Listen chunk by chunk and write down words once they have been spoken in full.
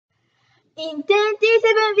In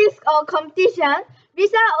 27 weeks of competition,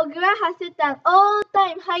 Risa Ogura has set an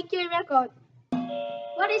all-time haiku record.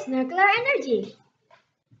 What is nuclear energy?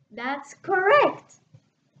 That's correct.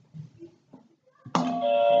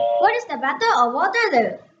 What is the Battle of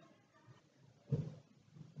Waterloo?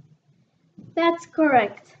 That's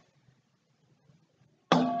correct.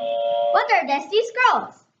 What are Dead Sea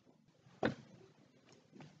Scrolls?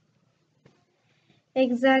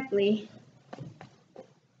 Exactly.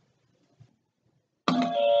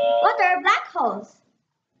 What are black holes?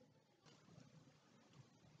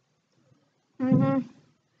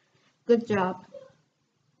 Good job.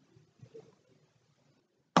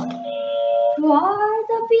 Who are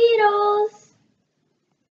the Beatles?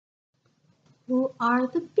 Who are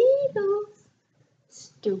the Beatles?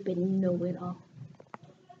 Stupid know-it-all.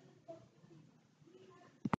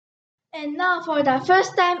 And now for the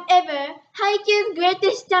first time ever, Haikyuu's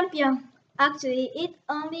greatest champion, actually its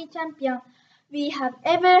only champion we have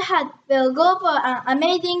ever had, will go for an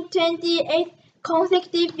amazing 28th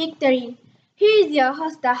consecutive victory. Here is your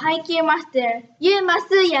host, the Haikyuu master, Yu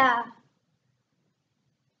Masuya.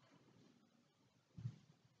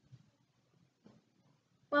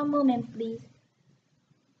 One moment, please.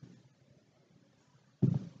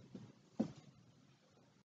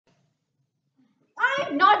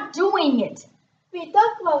 I'm not doing it. We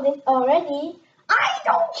talked about this already. I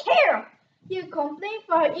don't care. You complained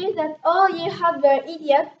for years that all you had were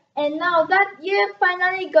idiots, and now that you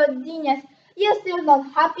finally got genius, you're still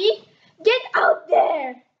not happy? Get out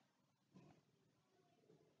there!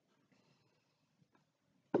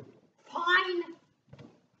 Fine.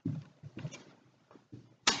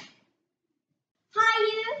 Hi,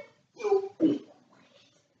 you.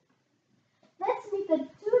 Let's meet the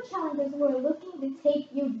two challengers who are looking to take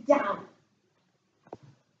you down.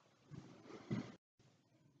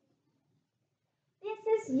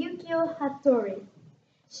 This is Yukio Hattori.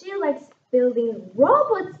 She likes building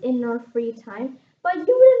robots in her free time, but you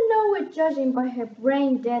wouldn't know it judging by her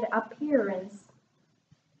brain-dead appearance.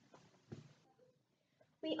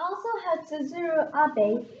 We also have Tsuzuru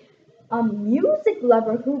Abe, a music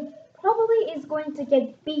lover who probably is going to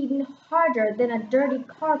get beaten harder than a dirty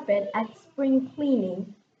carpet at spring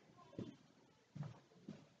cleaning.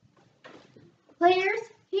 Players,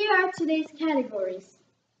 here are today's categories.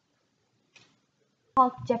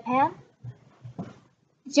 Pop Japan,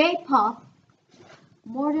 J-pop,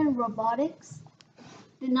 modern robotics,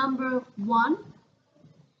 the number 1,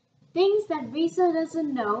 things that Risa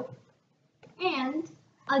doesn't know, and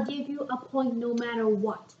I'll give you a point no matter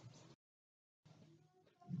what.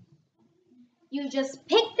 You just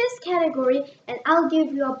pick this category and I'll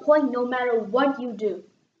give you a point no matter what you do.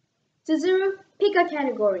 Tsuzuru, pick a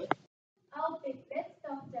category. I'll pick Best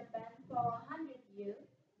of Japan for 100 years.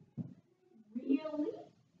 Really?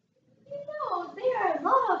 You know, there are a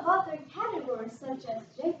lot of other categories such as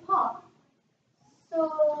J-pop.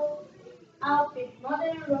 So I'll pick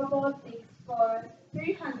Modern Robotics for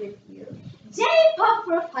 300 years. J-pop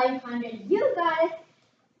for 500, you got it!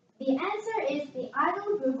 The answer is the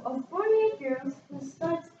idol group of 48 girls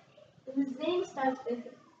whose name starts with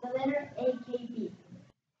the letter AKB.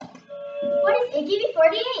 What is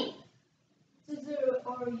AKB48? Tsuzuru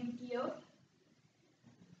or Yukio?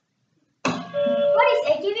 What is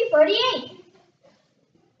AKB48?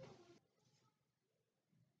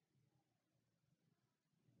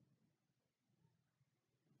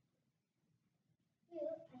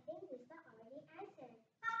 I think Lisa already answered.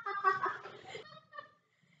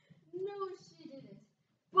 No, she didn't.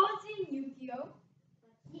 Was it Yukio?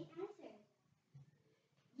 But she answered.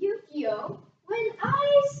 Yukio? When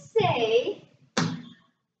I say,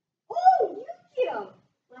 oh, Yukio,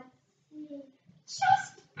 let's see.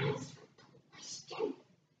 Just answer the question.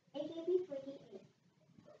 AKB48.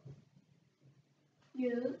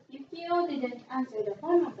 Yukio didn't answer the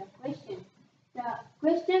point of the question. The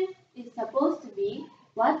question is supposed to be,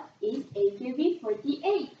 what is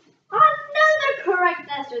AKB48? Another correct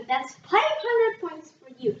answer. That's 500 points for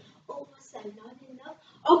you. Oh, was that not enough?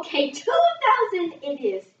 Okay, 2,000 it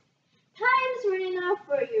is. Time's running out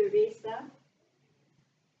for you, Risa.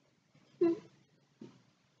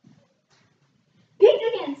 Pick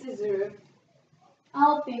again, Tsuzuru.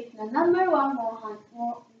 I'll pick the number 1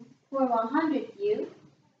 for 100 you.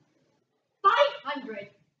 500.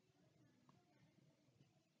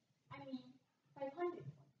 I mean 500.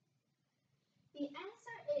 The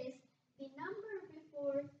answer is the number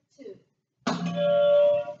before 2.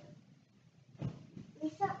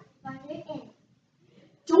 Risa, you're in.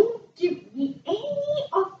 Don't give me any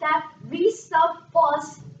of that Risa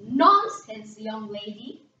Boss nonsense, young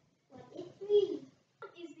lady. What is 3?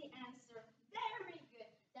 Is the answer. Very good.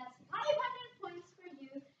 That's 500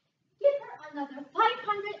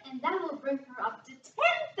 up to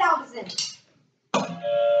 10,000. Now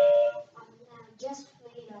just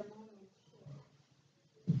wait a moment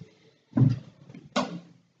here.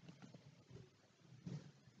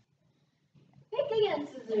 Pick again,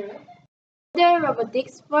 Suzu. The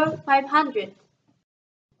robotics for 500.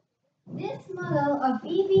 This model of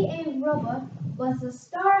EVA robot was a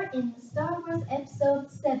star in Star Wars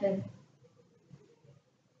Episode 7.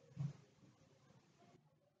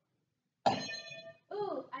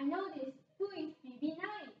 Oh, I know this. Who is BB9?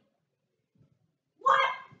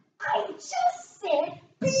 What? I just said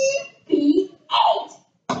BB-8!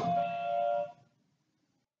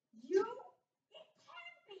 You? It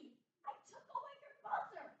can't be! I took away your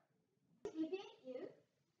buzzer! He beat you?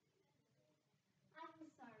 I'm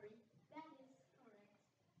sorry, that is correct.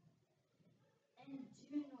 And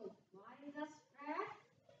do you know why that's bad?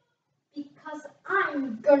 Because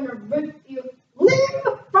I'm gonna rip you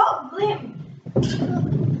limb from limb!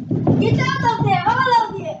 Get out of there, all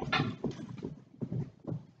of you!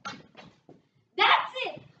 That's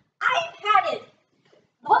it! I've had it!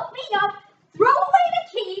 Lock me up, throw away the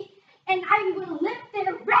key, and I will live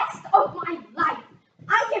the rest of my life!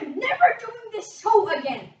 I am never doing this show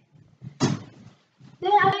again!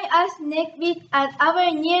 Then join us next week at our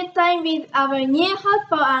new time with our new host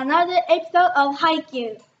for another episode of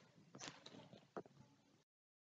Haikyuu.